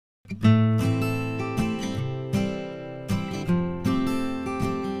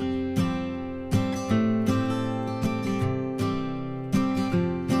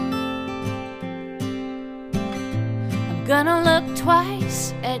gonna look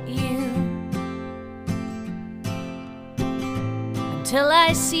twice at you until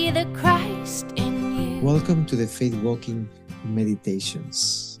I see the Christ in you. Welcome to the Faith Walking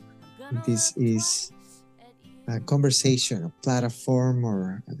Meditations. This is a conversation, a platform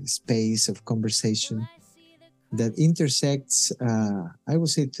or a space of conversation that intersects, I would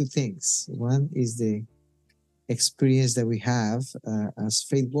say, two things. One is the experience that we have as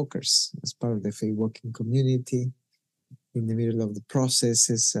faith walkers, as part of the faith walking community, in the middle of the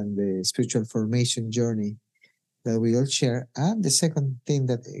processes and the spiritual formation journey that we all share. And the second thing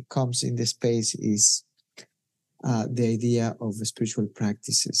that comes in the space is the idea of spiritual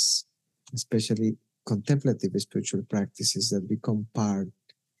practices, especially contemplative spiritual practices that become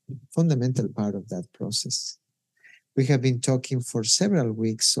fundamental part of that process. We have been talking for several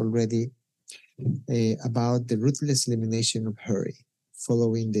weeks already about the Ruthless Elimination of Hurry,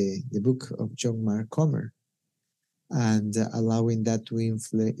 following the book of John Mark Comer, and allowing that to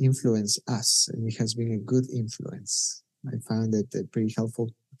influence us. And it has been a good influence. I found it pretty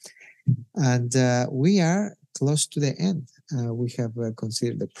helpful. And we are close to the end. We have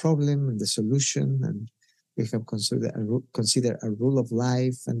considered the problem and the solution, and we have considered a rule of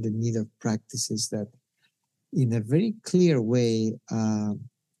life and the need of practices that in a very clear way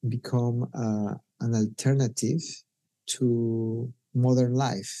become an alternative to modern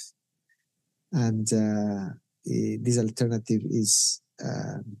life. And this alternative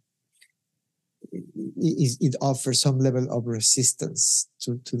it offers some level of resistance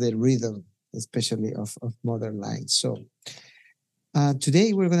to the rhythm, especially of modern life. So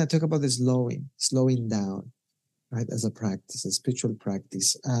today we're going to talk about the slowing down, right, as a practice, a spiritual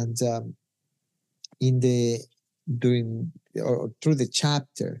practice. And through the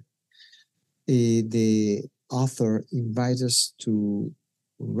chapter, the author invites us to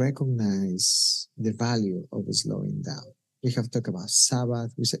recognize the value of slowing down. We have talked about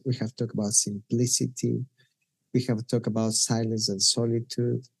Sabbath. We have talked about simplicity. We have talked about silence and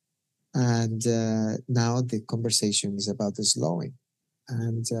solitude. And now the conversation is about the slowing.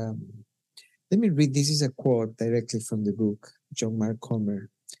 And let me read. This is a quote directly from the book, John Mark Comer.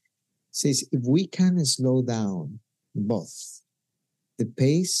 It says, if we can slow down both the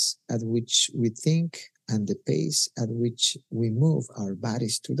pace at which we think and the pace at which we move our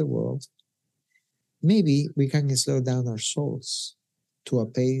bodies to the world, maybe we can slow down our souls to a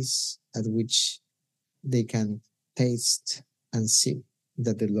pace at which they can taste and see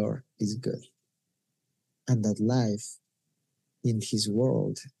that the Lord is good and that life in His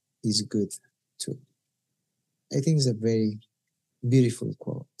world is good too. I think it's a very beautiful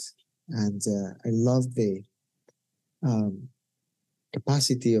quote, and I love the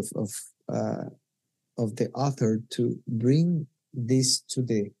capacity of the author to bring this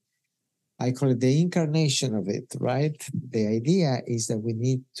to I call it the incarnation of it, right? The idea is that we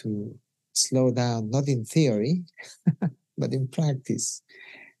need to slow down, not in theory, but in practice.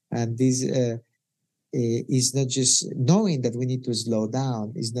 And this is not just knowing that we need to slow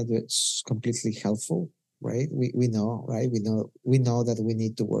down, is not completely helpful, right? We know, right? We know that we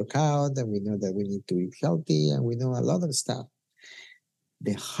need to work out, and we know that we need to eat healthy, and we know a lot of stuff.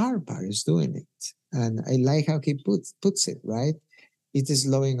 The hard part is doing it. And I like how he puts it, right? It is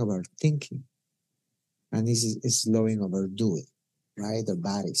slowing of our thinking, and this is slowing of our doing, right? Our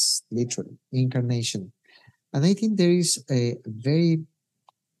bodies, literally, incarnation. And I think there is a very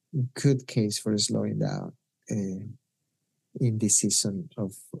good case for slowing down in this season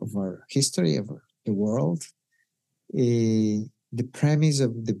of our history, of the world. The premise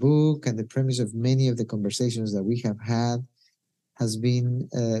of the book and the premise of many of the conversations that we have had has been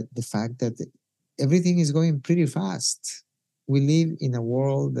the fact that everything is going pretty fast. We live in a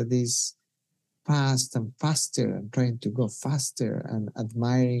world that is fast and faster and trying to go faster and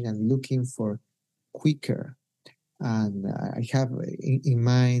admiring and looking for quicker. And I have in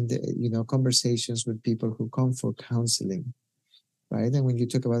mind, conversations with people who come for counseling, right? And when you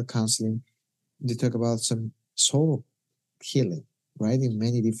talk about counseling, you talk about some soul healing, right? In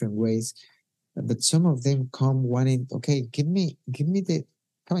many different ways. But some of them come wanting, okay,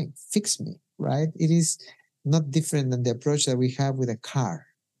 fix me, right? It is not different than the approach that we have with a car.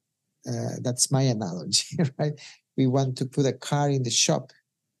 That's my analogy, right? We want to put a car in the shop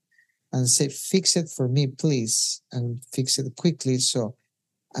and say, fix it for me, please, and fix it quickly so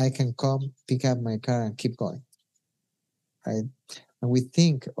I can come pick up my car and keep going, right? And we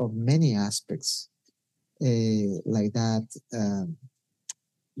think of many aspects like that,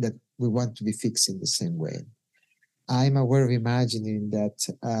 that we want to be fixed in the same way. I'm aware of imagining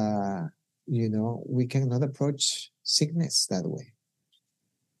that, we cannot approach sickness that way,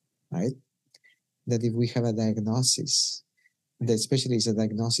 right? that if we have a diagnosis, that especially is a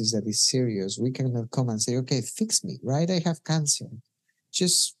diagnosis that is serious, we cannot come and say, okay, fix me, right? I have cancer.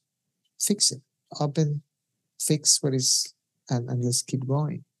 Just fix it. Open, fix what is, and let's keep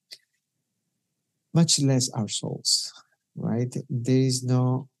going. Much less our souls, right? There is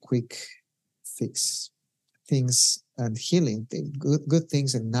no quick fix. Things and healing, good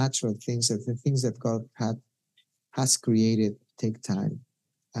things and natural things, and the things that God has created take time.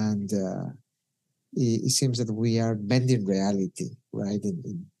 And it seems that we are bending reality, right?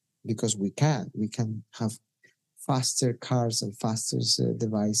 Because we can have faster cars and faster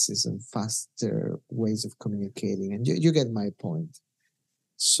devices and faster ways of communicating. And you get my point.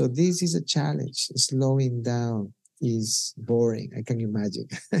 So this is a challenge. Slowing down is boring. I can imagine.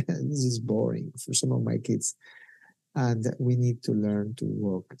 This is boring for some of my kids. And we need to learn to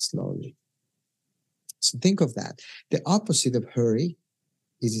walk slowly. So think of that. The opposite of hurry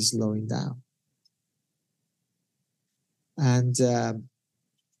is slowing down. And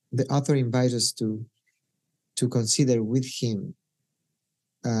the author invites us to consider with him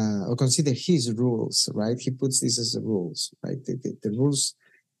or consider his rules, right? He puts this as the rules, right? The rules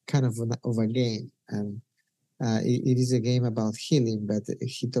kind of a game. And it is a game about healing, but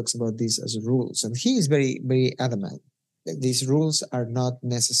he talks about this as rules. And he is very, very adamant. These rules are not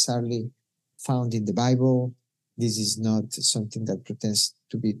necessarily found in the Bible. This is not something that pretends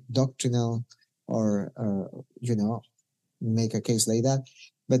to be doctrinal or, make a case like that.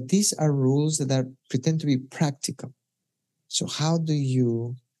 But these are rules that pretend to be practical. So how do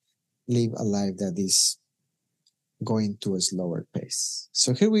you live a life that is going to a slower pace?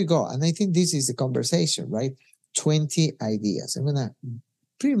 So here we go. And I think this is the conversation, right? 20 ideas. I'm going to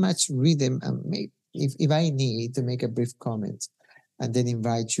pretty much read them and make, if I need to make a brief comment, and then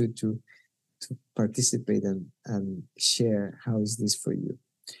invite you to participate and share how is this for you.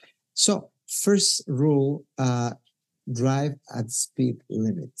 So first rule, drive at speed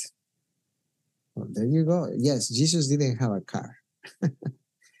limit. Well, there you go. Yes, Jesus didn't have a car.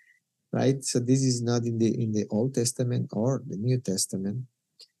 Right? So this is not in the Old Testament or the New Testament,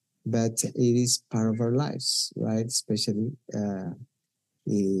 but it is part of our lives, right? Especially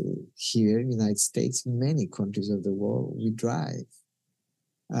here in the United States, many countries of the world, we drive.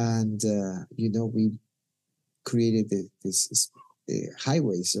 And, we created these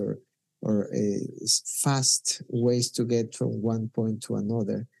highways or fast ways to get from one point to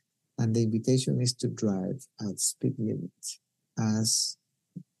another. And the invitation is to drive at speed limit as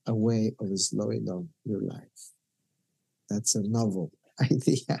a way of slowing down your life. That's a novel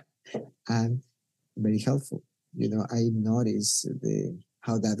idea and very helpful. I notice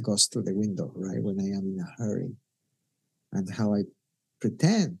how that goes through the window, right? When I am in a hurry, and how I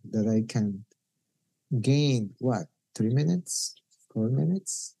pretend that I can gain 3 minutes, 4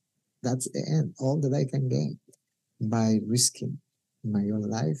 minutes? That's the end, all that I can gain by risking my own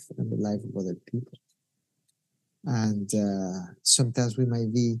life and the life of other people. And sometimes we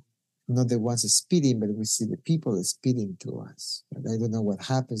might be not the ones speeding, but we see the people speeding to us. But I don't know what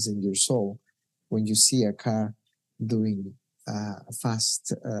happens in your soul when you see a car doing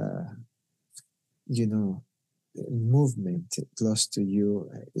fast, movement close to you.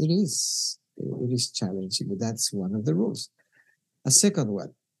 It is challenging, but that's one of the rules. A second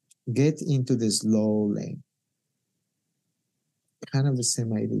one, get into the slow lane. Kind of the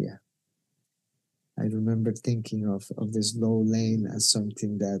same idea. I remember thinking of the slow lane as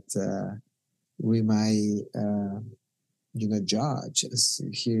something that we might, judge. As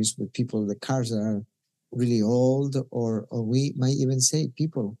here's with people, the cars that are really old, or we might even say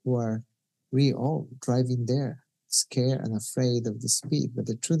people who are really old driving there, scared and afraid of the speed. But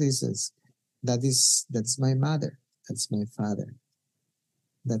the truth is that's my mother, that's my father,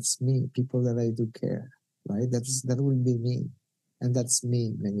 that's me, people that I do care, right? That will be me, and that's me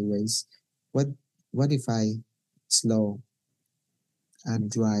in many ways. What if I slow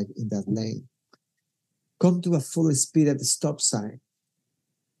and drive in that lane? Come to a full speed at the stop sign.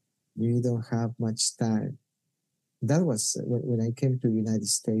 We don't have much time. That was, when I came to the United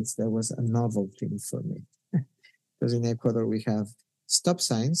States, that was a novel thing for me. Because in Ecuador, we have stop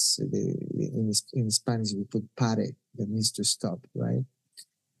signs. In Spanish, we put pare, that means to stop, right?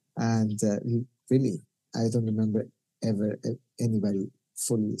 And really, I don't remember ever anybody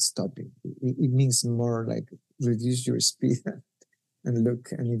fully stopping. It means more like reduce your speed and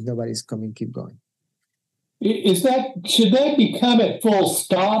look, and if nobody's coming, keep going. Should that become at full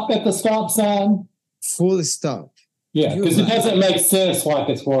stop at the stop sign? Full stop. Yeah, because it doesn't make sense like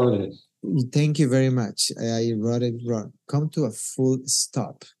it's worded. Thank you very much. I wrote it wrong. Come to a full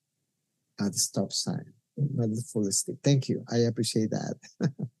stop at the stop sign, not the full stop. Thank you. I appreciate that.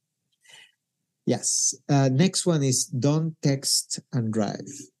 Yes. Next one is don't text and drive.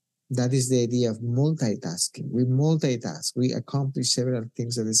 That is the idea of multitasking. We multitask. We accomplish several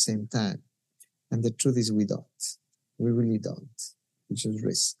things at the same time. And the truth is we don't. We really don't. We just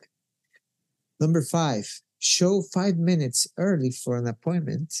risk. Number 5, show 5 minutes early for an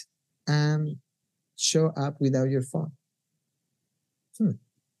appointment and show up without your phone.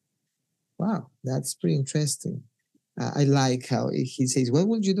 Wow, that's pretty interesting. I like how he says, what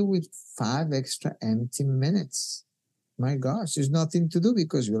would you do with 5 extra empty minutes? My gosh, there's nothing to do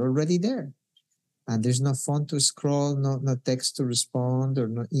because you're already there. And there's no phone to scroll, no text to respond, or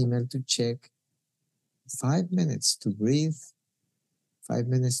no email to check. 5 minutes to breathe, 5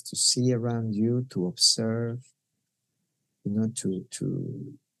 minutes to see around you, to observe,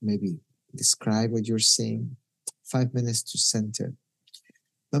 to maybe describe what you're seeing. 5 minutes to center.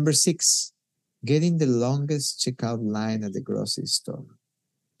 Number 6, getting the longest checkout line at the grocery store.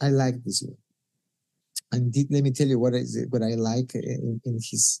 I like this one. And let me tell you what I like in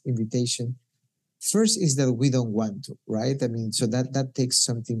his invitation. First is that we don't want to, right? I mean, so that takes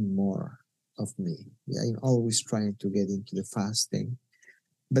something more of me. I'm always trying to get into the fast thing.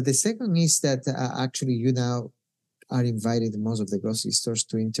 But the second is that actually you now are invited in most of the grocery stores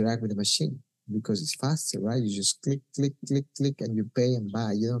to interact with the machine because it's faster, right? You just click, click, click, click, and you pay and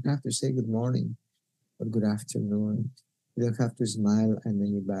buy. You don't have to say good morning or good afternoon. You don't have to smile at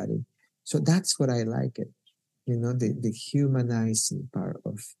anybody. So that's what I like it. The humanizing part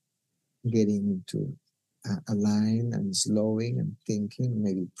of getting into a line and slowing and thinking,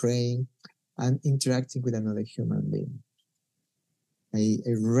 maybe praying and interacting with another human being. I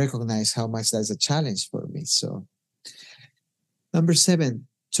recognize how much that's a challenge for me. So, number 7,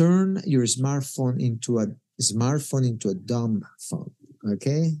 turn your smartphone into a dumb phone.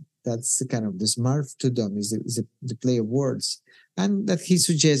 Okay, that's the kind of the smart to dumb is the play of words, and that he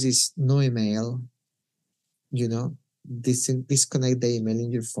suggests is no email. Disconnect the email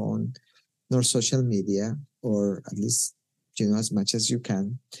in your phone, nor social media, or at least as much as you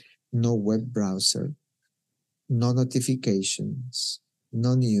can. No web browser, no notifications,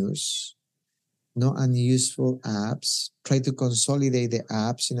 no news, no unuseful apps. Try to consolidate the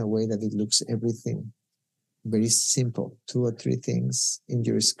apps in a way that it looks everything very simple, 2 or 3 things in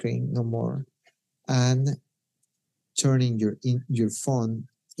your screen, no more. And turning your phone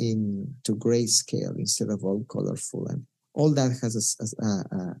into grayscale instead of all colorful. And all that has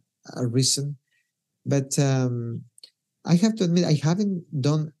a reason. But I have to admit, I haven't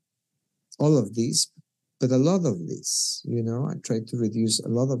done all of these, but a lot of this, I try to reduce a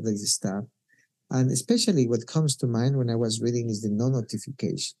lot of this stuff. And especially what comes to mind when I was reading is the no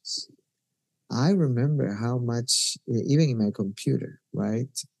notifications. I remember how much, even in my computer, right?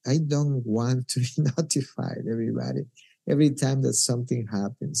 I don't want to be notified, everybody. Every time that something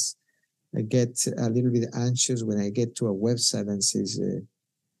happens, I get a little bit anxious when I get to a website and says,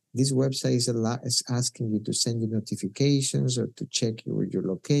 this website is asking you to send you notifications or to check your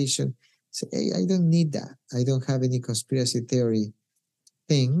location. So, hey, I don't need that. I don't have any conspiracy theory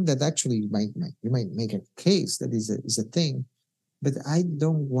thing that actually you might make a case that is a thing, but I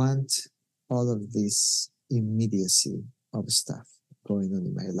don't want all of this immediacy of stuff going on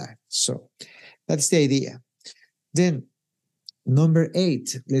in my life. So that's the idea. Then number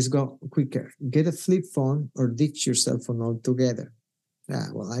 8, let's go quicker. Get a flip phone or ditch your cell phone altogether.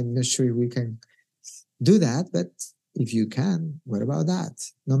 Well, I'm not sure if we can do that, but if you can, what about that?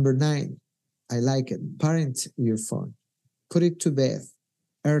 Number 9, I like it. Parent your phone. Put it to bed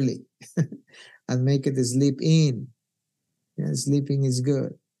early and make it sleep in. Yeah, sleeping is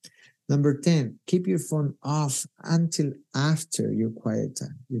good. Number 10, keep your phone off until after your quiet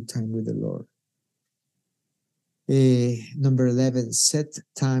time, your time with the Lord. Number 11, set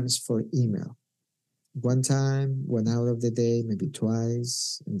times for email. 1 time, 1 hour of the day, maybe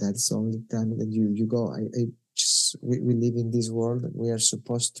twice, and that's the only time that you go. We live in this world and we are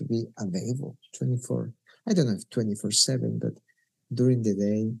supposed to be available 24. I don't know if 24/7, but during the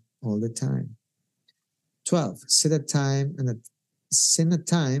day, all the time. 12, set a time and a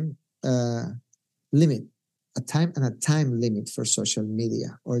time limit, a time and a time limit for social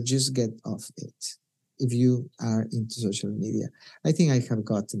media, or just get off it if you are into social media. I think I have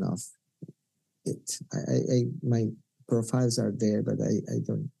gotten off it. My profiles are there, but I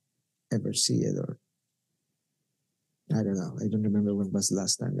don't ever see it, or I don't know. I don't remember when was the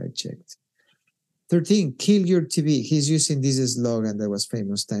last time I checked. 13, kill your TV. He's using this slogan that was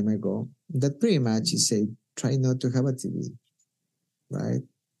famous time ago. That pretty much is say, try not to have a TV, right?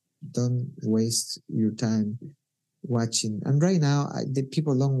 Don't waste your time watching. And right now, the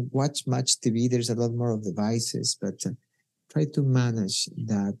people don't watch much TV. There's a lot more of devices, but Try to manage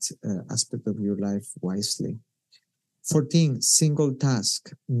that aspect of your life wisely. 14, single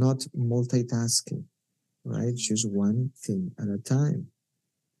task, not multitasking, right? Choose one thing at a time.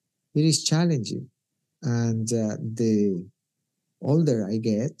 It is challenging. And the older I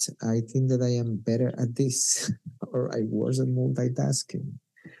get, I think that I am better at this, or I was at multitasking.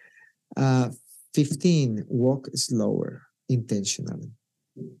 15, walk slower intentionally.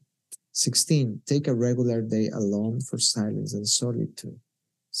 16, take a regular day alone for silence and solitude.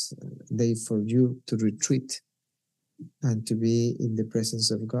 Day for you to retreat and to be in the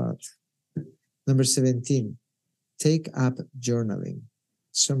presence of God. Number 17, take up journaling.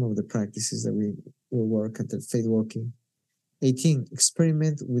 Some of the practices that we will work at the Faithwalking. 18,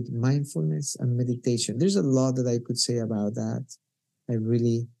 experiment with mindfulness and meditation. There's a lot that I could say about that. I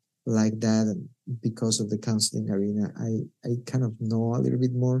really like that. And because of the counseling arena, I kind of know a little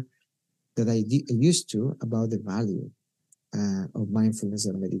bit more than I used to about the value of mindfulness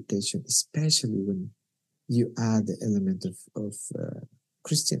and meditation, especially when you add the element of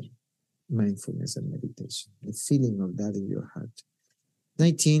Christian mindfulness and meditation, the feeling of that in your heart.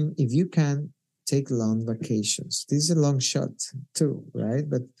 19, if you can, take long vacations. This is a long shot too, right?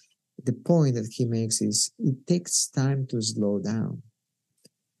 But the point that he makes is it takes time to slow down.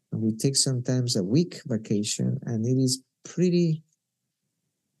 And we take sometimes a week vacation and it is pretty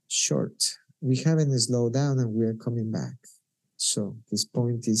short. We haven't slowed down and we are coming back. So this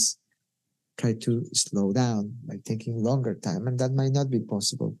point is try to slow down by taking longer time. And that might not be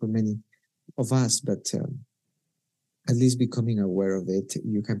possible for many of us, but at least becoming aware of it,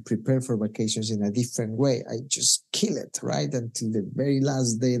 you can prepare for vacations in a different way. I just kill it, right? Until the very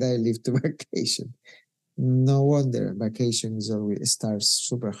last day that I leave to vacation. No wonder vacation starts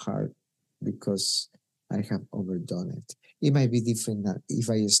super hard because I have overdone it. It might be different if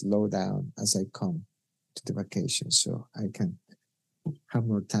I slow down as I come to the vacation, so I can have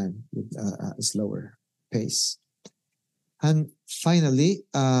more time with a slower pace. And finally,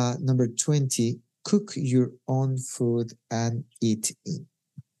 number 20, cook your own food and eat it.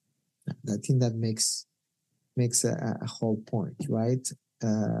 I think that makes a whole point, right?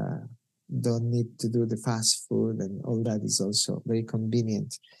 Don't need to do the fast food and all that is also very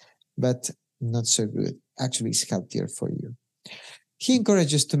convenient, but not so good. Actually, it's healthier for you. He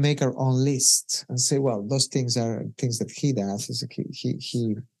encourages us to make our own list and say, well, those things are things that he does.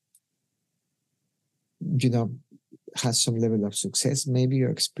 He has some level of success, maybe your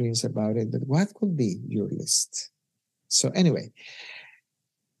experience about it, but what could be your list? So anyway,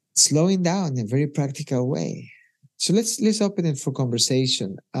 slowing down in a very practical way. So let's open it for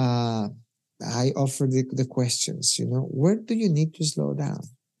conversation. I offer the questions, where do you need to slow down?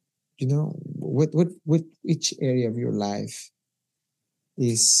 Which area of your life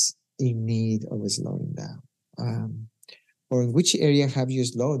is in need of slowing down? Or in which area have you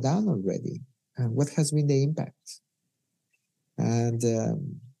slowed down already? And what has been the impact? And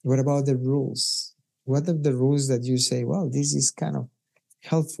what about the rules? What are the rules that you say, well, this is kind of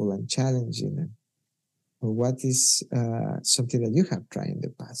helpful and challenging? Or what is something that you have tried in the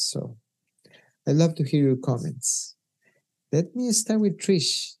past? So I'd love to hear your comments. Let me start with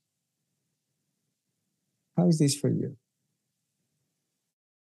Trish. How is this for you?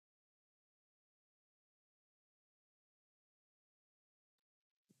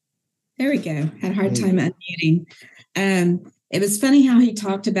 There we go. Had a hard time unmuting. It was funny how he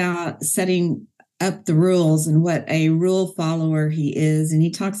talked about setting up the rules and what a rule follower he is. And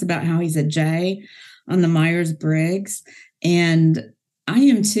he talks about how he's a J on the Myers-Briggs. And I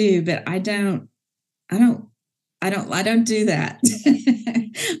am too, but I don't do that.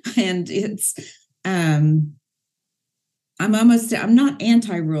 And it's, I'm not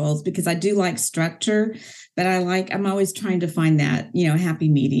anti-rules because I do like structure, but I'm always trying to find that, happy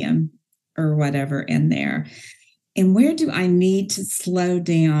medium or whatever in there. And where do I need to slow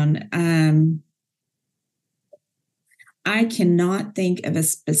down? I cannot think of a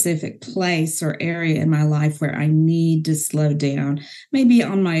specific place or area in my life where I need to slow down. Maybe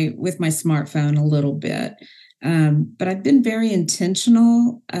with my smartphone a little bit. But I've been very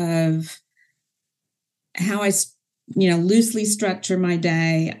intentional of how I loosely structure my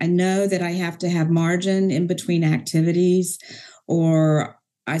day. I know that I have to have margin in between activities or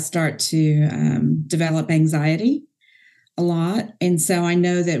I start to develop anxiety a lot. And so I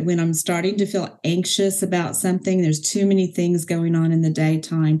know that when I'm starting to feel anxious about something, there's too many things going on in the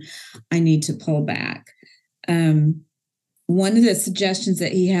daytime, I need to pull back. One of the suggestions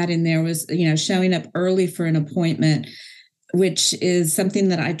that he had in there was, showing up early for an appointment, which is something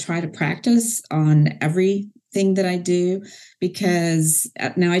that I try to practice on every thing that I do, because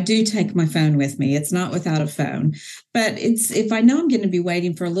now I do take my phone with me. It's not without a phone, but it's, if I know I'm going to be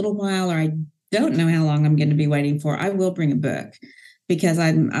waiting for a little while, or I don't know how long I'm going to be waiting for, I will bring a book, because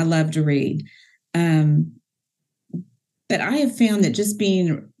I love to read. But I have found that just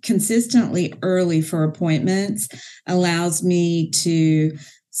being consistently early for appointments allows me to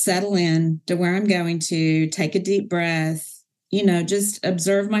settle in to where I'm going to, take a deep breath, just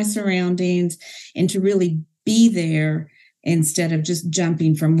observe my surroundings, and to really be there instead of just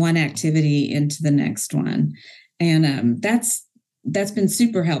jumping from one activity into the next one. And that's been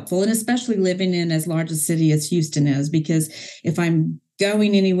super helpful, and especially living in as large a city as Houston is, because if I'm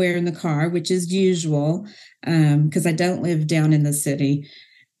going anywhere in the car, which is usual, because I don't live down in the city,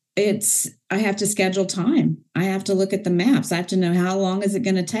 I have to schedule time. I have to look at the maps. I have to know, how long is it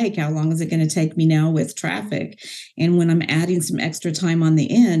going to take? How long is it going to take me now with traffic? And when I'm adding some extra time on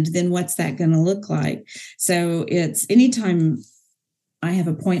the end, then what's that going to look like? So it's anytime I have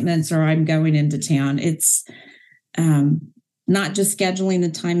appointments or I'm going into town, it's not just scheduling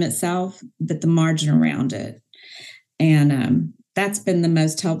the time itself, but the margin around it. And that's been the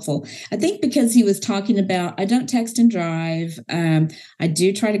most helpful. I think because he was talking about, I don't text and drive. I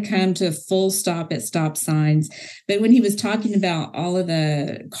do try to come to a full stop at stop signs. But when he was talking about all of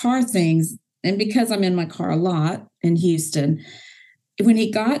the car things, and because I'm in my car a lot in Houston, when he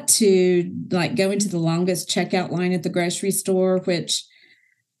got to like going to the longest checkout line at the grocery store, which,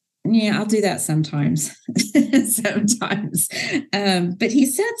 yeah, I'll do that sometimes. Sometimes. But he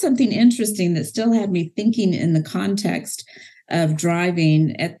said something interesting that still had me thinking in the context of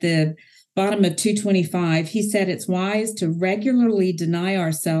driving. At the bottom of 225, he said it's wise to regularly deny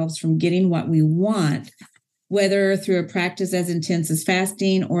ourselves from getting what we want, whether through a practice as intense as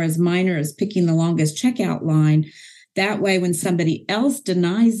fasting or as minor as picking the longest checkout line. That way, when somebody else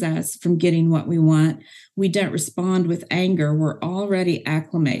denies us from getting what we want, we don't respond with anger. We're already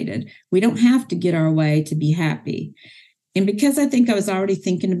acclimated. We don't have to get our way to be happy. And because I think I was already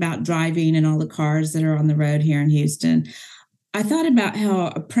thinking about driving and all the cars that are on the road here in Houston, I thought about how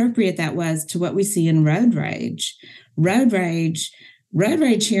appropriate that was to what we see in road rage. Road rage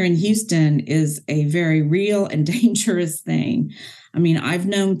here in Houston is a very real and dangerous thing. I mean, I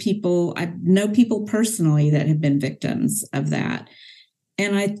know people personally that have been victims of that.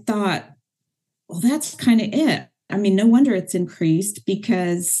 And I thought, well, that's kind of it. I mean, no wonder it's increased,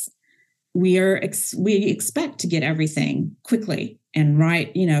 because we expect to get everything quickly and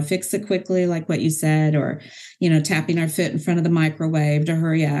right, fix it quickly, like what you said, or, tapping our foot in front of the microwave to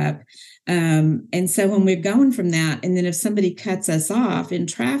hurry up. And so when we're going from that, and then if somebody cuts us off in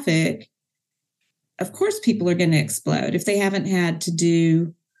traffic, of course, people are going to explode if they haven't had to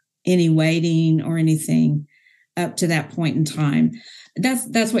do any waiting or anything up to that point in time.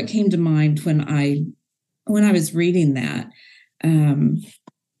 That's what came to mind when I was reading that.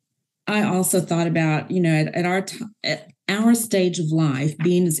 I also thought about, at our stage of life,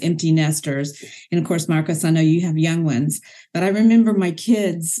 being as empty nesters. And of course, Marcos, I know you have young ones, but I remember my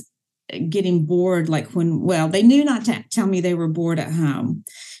kids getting bored, they knew not to tell me they were bored at home,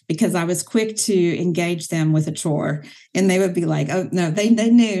 because I was quick to engage them with a chore, and they would be like, oh, no, they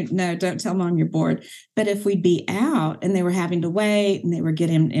knew, no, don't tell mom you're bored. But if we'd be out and they were having to wait and they were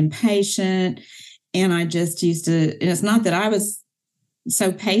getting impatient, and I just used to, and it's not that I was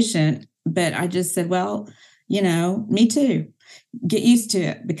so patient, but I just said, well, me too, get used to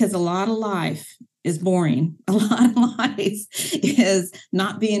it, because a lot of life is boring. A lot of life is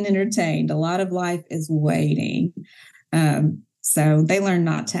not being entertained. A lot of life is waiting. So they learned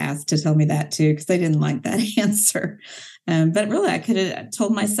not to ask to tell me that too, because they didn't like that answer. But really, I could have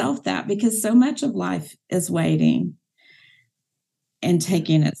told myself that, because so much of life is waiting and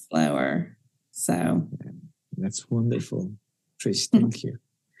taking it slower. So that's wonderful, Trish. Thank you.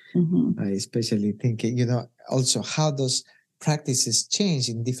 Mm-hmm. I especially think, also how those practices change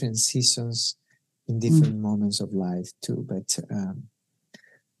in different seasons, in different moments of life too, but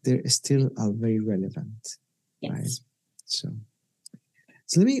they still are very relevant. Yes. Right? So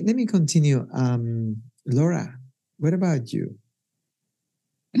let me continue. Laura, what about you?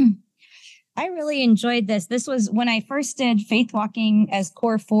 I really enjoyed this. This was when I first did faith walking as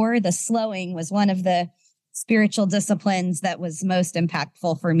core 4. The slowing was one of the spiritual disciplines that was most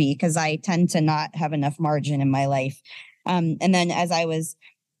impactful for me, because I tend to not have enough margin in my life. And then as I was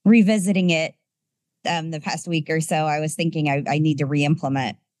revisiting it the past week or so, I was thinking I need to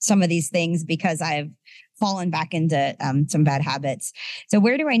re-implement some of these things, because I've fallen back into some bad habits. So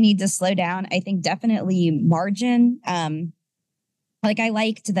where do I need to slow down? I think definitely margin. I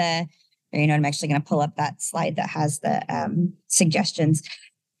liked I'm actually going to pull up that slide that has the suggestions.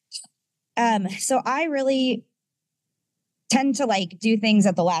 So I really tend to like do things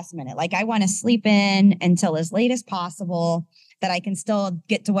at the last minute. Like I want to sleep in until as late as possible that I can still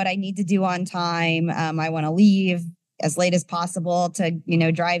get to what I need to do on time. I want to leave as late as possible to,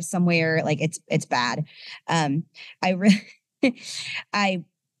 drive somewhere. Like it's bad. I really, I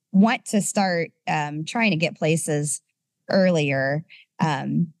want to start trying to get places earlier.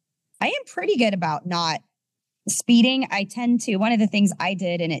 I am pretty good about not speeding. I tend to, one of the things I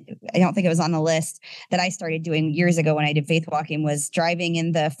did, and I don't think it was on the list, that I started doing years ago when I did faith walking, was driving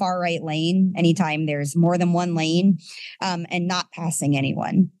in the far right lane anytime there's more than one lane, and not passing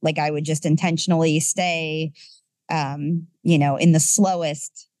anyone. Like I would just intentionally stay, in the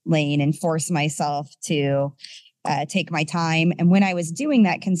slowest lane and force myself to take my time. And when I was doing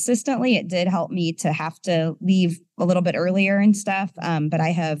that consistently, it did help me to have to leave a little bit earlier and stuff. But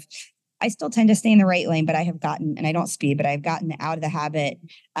I still tend to stay in the right lane, but I have gotten, and I don't speed, but I've gotten out of the habit.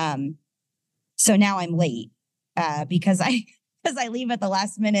 So now I'm late because I leave at the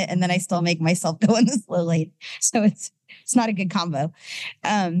last minute and then I still make myself go in the slow lane. So it's not a good combo.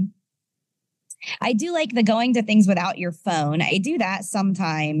 I do like the going to things without your phone. I do that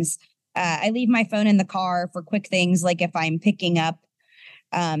sometimes. I leave my phone in the car for quick things, like if I'm picking up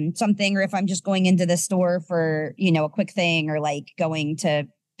something, or if I'm just going into the store for, a quick thing, or like going to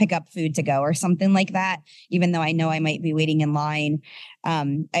pick up food to go or something like that, even though I know I might be waiting in line.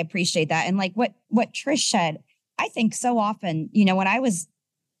 I appreciate that. And like what Trish said, I think so often, when I was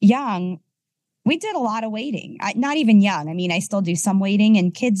young, we did a lot of waiting. Not even young. I mean, I still do some waiting,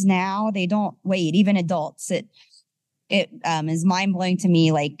 and kids now, they don't wait, even adults. It is mind blowing to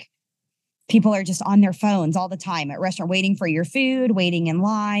me. Like people are just on their phones all the time at restaurant, waiting for your food, waiting in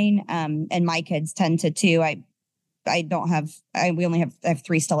line. And my kids tend to too. I only have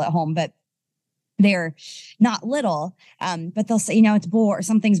 3 still at home, but they're not little. But they'll say, it's bored,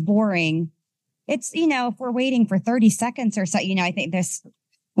 something's boring. It's, if we're waiting for 30 seconds or so, I think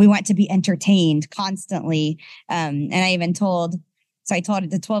we want to be entertained constantly. And I told the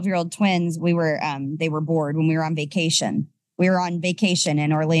 12-year-old twins, they were bored when we were on vacation. We were on vacation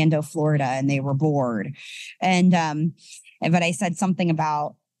in Orlando, Florida, and they were bored. And, but I said something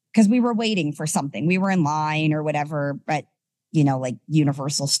about, because we were waiting for something. We were in line or whatever, but, like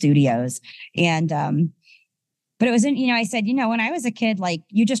Universal Studios. And, but it wasn't, I said, when I was a kid, like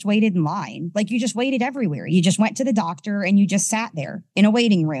you just waited in line, like you just waited everywhere. You just went to the doctor and you just sat there in a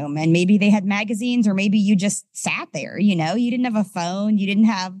waiting room, and maybe they had magazines, or maybe you just sat there, you didn't have a phone. You didn't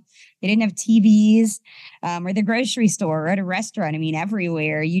have TVs, or the grocery store or at a restaurant. I mean,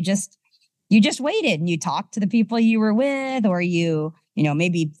 everywhere you just waited and you talked to the people you were with, or you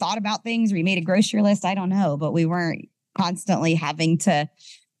maybe thought about things, or you made a grocery list. I don't know, but we weren't constantly having to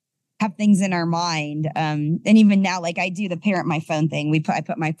have things in our mind. And even now, like I do the parent my phone thing. I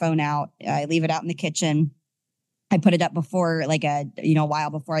put my phone out, I leave it out in the kitchen. I put it up before, like a while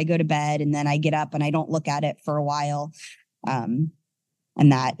before I go to bed, and then I get up and I don't look at it for a while. And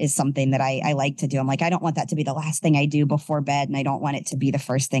that is something that I like to do. I'm like, I don't want that to be the last thing I do before bed. And I don't want it to be the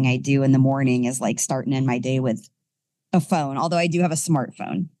first thing I do in the morning, is like starting in my day with a phone. Although I do have a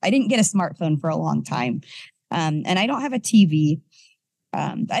smartphone. I didn't get a smartphone for a long time. And I don't have a TV.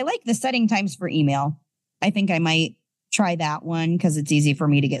 I like the setting times for email. I think I might try that one, because it's easy for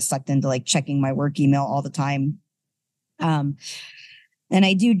me to get sucked into like checking my work email all the time. And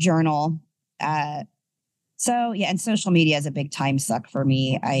I do journal. So yeah, and social media is a big time suck for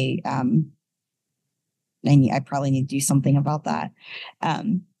me. I probably need to do something about that.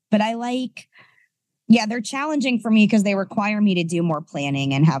 But I like, they're challenging for me because they require me to do more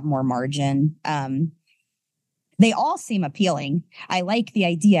planning and have more margin. They all seem appealing. I like the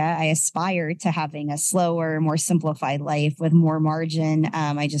idea. I aspire to having a slower, more simplified life with more margin.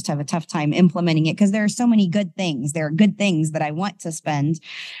 I just have a tough time implementing it because there are so many good things. There are good things that I want to spend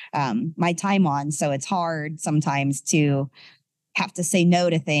my time on. So it's hard sometimes to have to say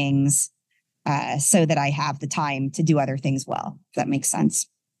no to things so that I have the time to do other things well, if that makes sense.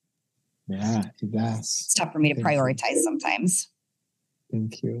 Yeah, it does. It's tough for me to prioritize sometimes.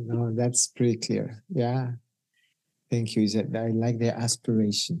 Thank you. No, that's pretty clear. Yeah. Thank you. I like the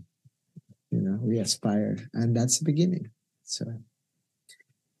aspiration. We aspire, and that's the beginning. So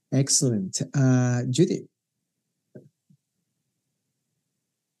excellent. Judy.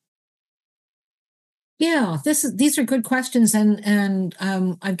 Yeah, these are good questions, and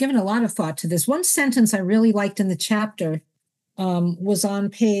I've given a lot of thought to this. One sentence I really liked in the chapter was on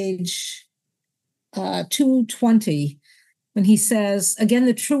page 220, when he says, again,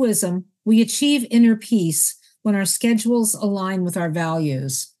 the truism, we achieve inner peace when our schedules align with our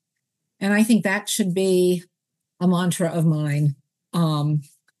values. And I think that should be a mantra of mine,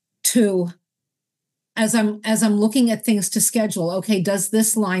 to, as I'm looking at things to schedule, okay, does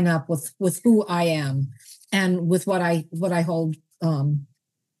this line up with who I am and with what I hold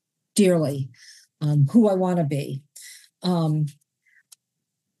dearly, who I want to be.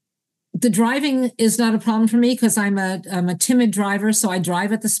 The driving is not a problem for me because I'm a timid driver, so I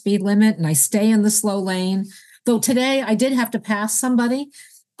drive at the speed limit and I stay in the slow lane. Though today I did have to pass somebody,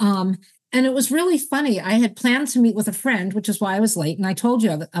 and it was really funny. I had planned to meet with a friend, which is why I was late, and I told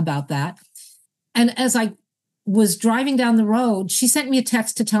you about that. And as I was driving down the road, she sent me a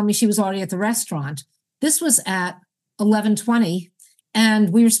text to tell me she was already at the restaurant. This was at 11:20, and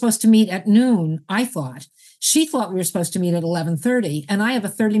we were supposed to meet at noon, I thought. She thought we were supposed to meet at 11:30, and I have a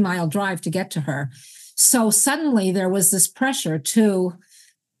 30-mile drive to get to her. So suddenly there was this pressure to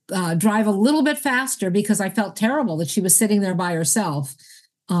drive a little bit faster because I felt terrible that she was sitting there by herself.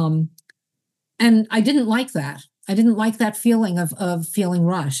 And I didn't like that. I didn't like that feeling of feeling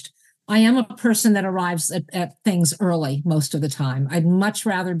rushed. I am a person that arrives at things early most of the time. I'd much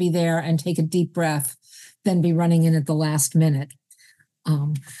rather be there and take a deep breath than be running in at the last minute.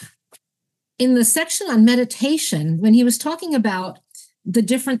 In the section on meditation, when he was talking about the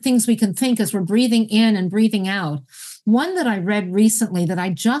different things we can think as we're breathing in and breathing out, one that I read recently that I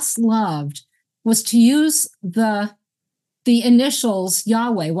just loved was to use the initials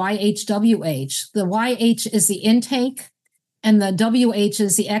Yahweh, YHWH. The YH is the intake and the WH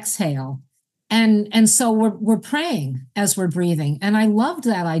is the exhale. And so we're praying as we're breathing. And I loved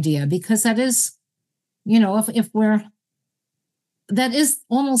that idea because that is, that is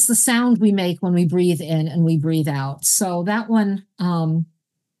almost the sound we make when we breathe in and we breathe out. So that one,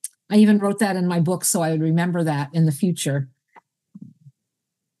 I even wrote that in my book so I would remember that in the future.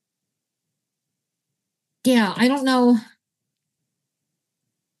 Yeah, I don't know.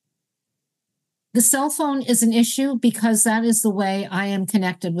 The cell phone is an issue because that is the way I am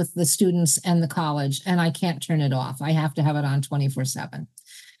connected with the students and the college, and I can't turn it off. I have to have it on 24/7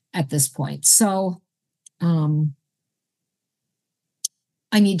 at this point. So,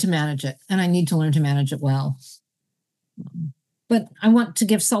 I need to manage it, and I need to learn to manage it well. But I want to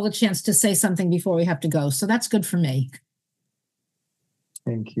give Sol a chance to say something before we have to go. So that's good for me.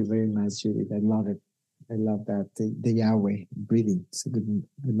 Thank you very much, Judith. I love it. I love that. The Yahweh breathing. It's a good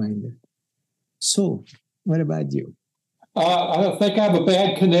reminder. So, what about you? I think I have a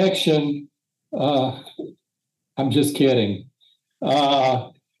bad connection. I'm just kidding.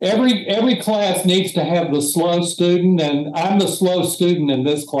 Every class needs to have the slow student, and I'm the slow student in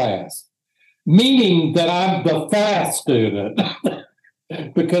this class, meaning that I'm the fast student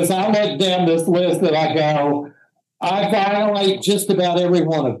because I look down this list and I go, I violate just about every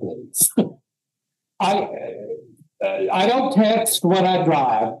one of these. I don't text when I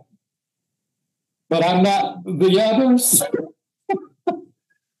drive, but I'm not the others.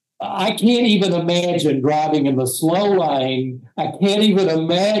 I can't even imagine driving in the slow lane. I can't even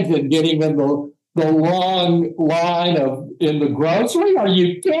imagine getting in the long line in the grocery. Are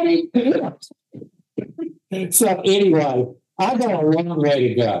you kidding? So anyway, I got a long way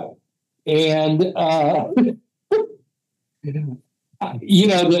to go. And,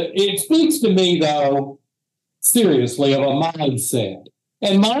 it speaks to me, though, seriously, of a mindset.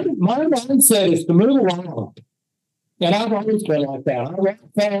 And my mindset is to move along. And I've always been like that. I run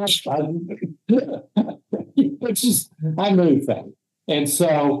fast. I move fast. And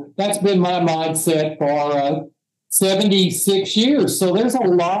so that's been my mindset for 76 years. So there's a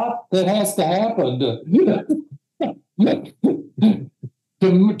lot that has to happen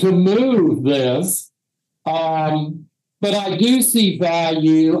to move this. But I do see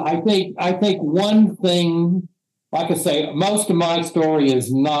value. I think one thing, like I say, most of my story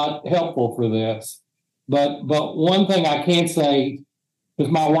is not helpful for this. But one thing I can say,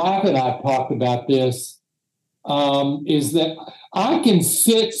 because my wife and I talked about this, is that I can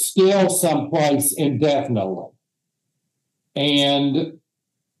sit still someplace indefinitely, and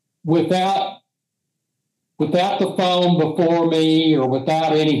without the phone before me or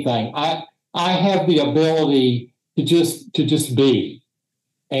without anything, I have the ability to just be.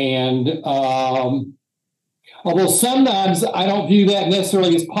 And although sometimes I don't view that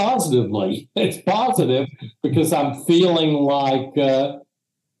necessarily as positively. It's positive because I'm feeling like,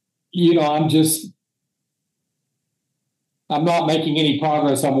 I'm not making any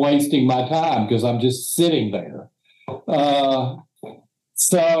progress. I'm wasting my time because I'm just sitting there.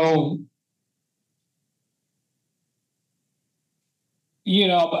 So,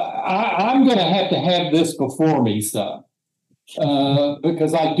 I'm going to have this before me, so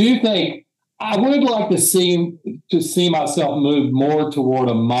because I do think I would like to see myself move more toward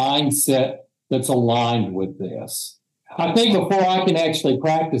a mindset that's aligned with this. I think before I can actually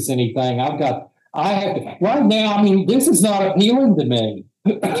practice anything, I have to, right now, I mean, this is not appealing to me.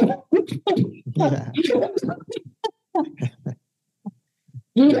 Yeah.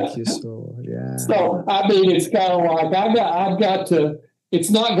 Thank you. So, yeah. So, I mean, it's kind of like, I've got to, it's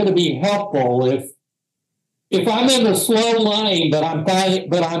not going to be helpful if I'm in the slow lane, but have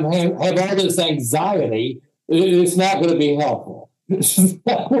all this anxiety, it's not going to be helpful.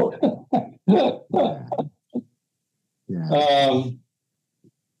 Yeah.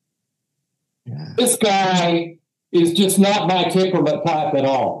 This guy is just not my temperament type at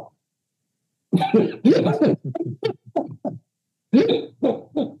all.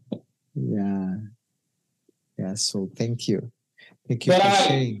 Yeah. So thank you for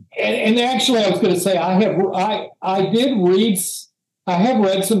sharing. And actually, I was going to say I have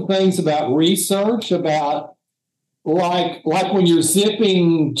read some things about research about like when you're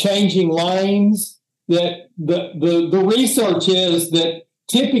changing lanes, that the research is that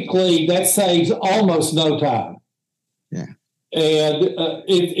typically that saves almost no time. Yeah. And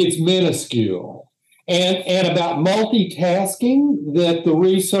it's minuscule. And about multitasking, that the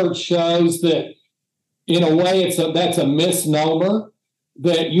research shows that in a way that's a misnomer,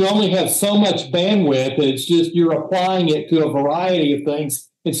 that you only have so much bandwidth. It's just you're applying it to a variety of things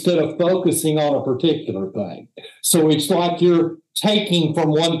instead of focusing on a particular thing. So it's like you're taking from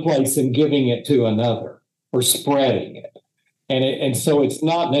one place and giving it to another, or spreading it. And so it's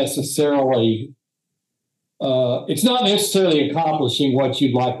not necessarily accomplishing what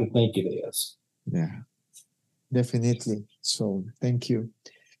you'd like to think it is. Yeah, definitely. So thank you.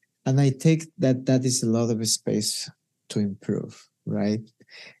 And I take that is a lot of space to improve, right?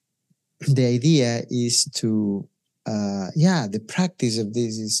 The idea is to, the practice of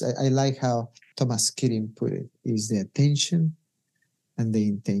this is, I like how Thomas Keating put it, is the attention and the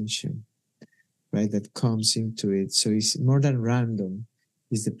intention, right, that comes into it. So it's more than random,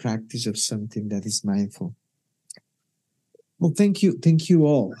 it's the practice of something that is mindful. Well, thank you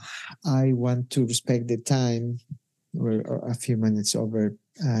all. I want to respect the time. We're a few minutes over,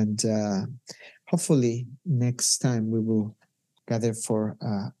 and hopefully next time we will gather for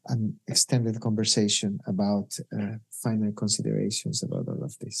an extended conversation about final considerations about all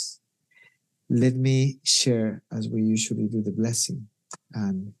of this. Let me share, as we usually do, the blessing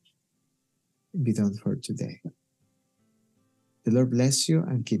and be done for today. The Lord bless you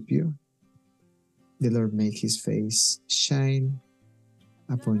and keep you. The Lord make his face shine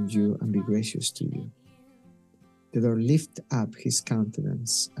upon you and be gracious to you. The Lord lift up his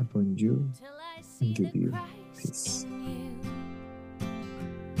countenance upon you and give you peace.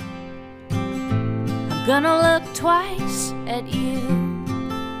 I'm gonna look twice at you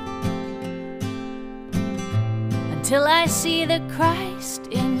until I see the Christ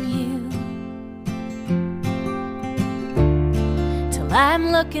in you, till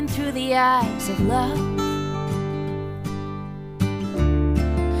I'm looking through the eyes of love,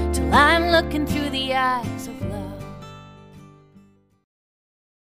 till I'm looking through the eyes of